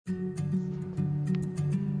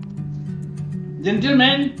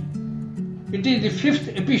Gentlemen, it is the fifth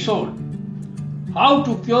episode. How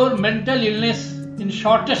to cure mental illness in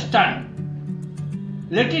shortest time.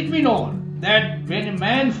 Let it be known that when a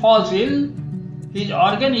man falls ill, his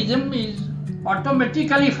organism is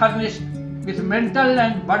automatically furnished with mental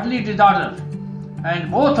and bodily disorders, and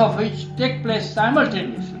both of which take place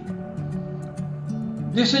simultaneously.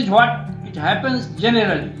 This is what it happens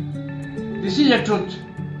generally. This is a truth.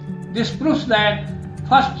 This proves that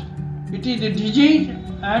first it is a disease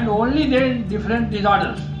and only then different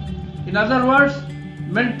disorders. In other words,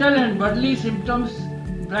 mental and bodily symptoms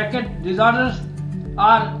 (disorders)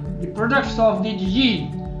 are the products of the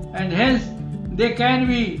disease, and hence they can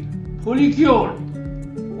be fully cured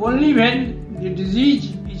only when the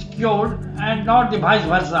disease is cured and not the vice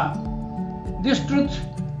versa. This truth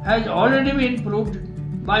has already been proved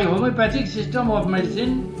by homeopathic system of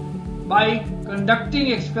medicine by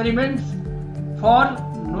conducting experiments for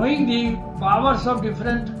knowing the powers of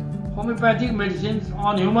different homeopathic medicines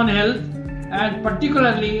on human health and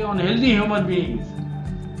particularly on healthy human beings.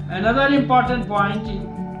 Another important point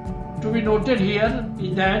to be noted here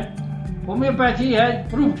is that homeopathy has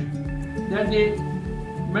proved that the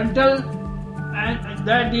mental and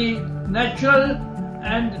that the natural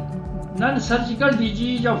and non-surgical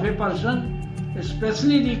disease of a person,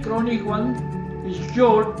 especially the chronic one, is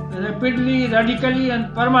cured rapidly, radically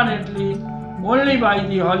and permanently only by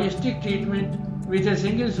the holistic treatment with a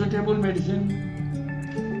single suitable medicine,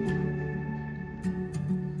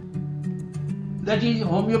 that is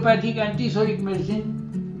homeopathic antisoric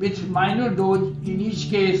medicine with minor dose in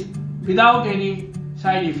each case without any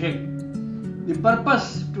side effect. The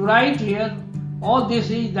purpose to write here all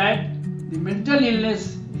this is that the mental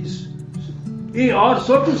illness is, or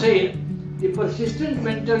so to say, the persistent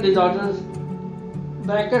mental disorders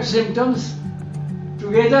symptoms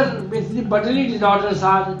together with the bodily disorders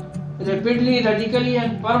are rapidly, radically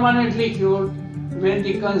and permanently cured when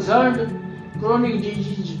the concerned chronic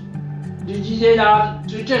diseases are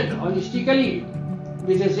treated holistically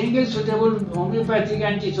with a single suitable homeopathic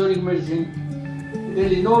antisoric medicine.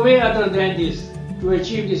 There is no way other than this to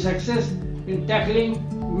achieve the success in tackling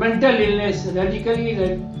mental illness radically,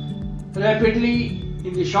 rapidly,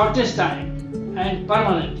 in the shortest time and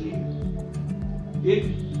permanently.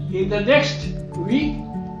 In the next week,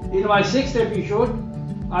 in my sixth episode,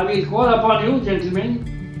 I will call upon you,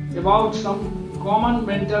 gentlemen, about some common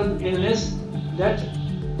mental illness,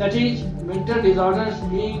 that is mental disorders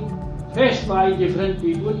being faced by different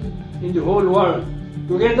people in the whole world,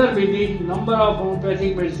 together with the number of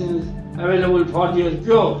homeopathic medicines available for their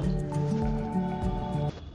cure.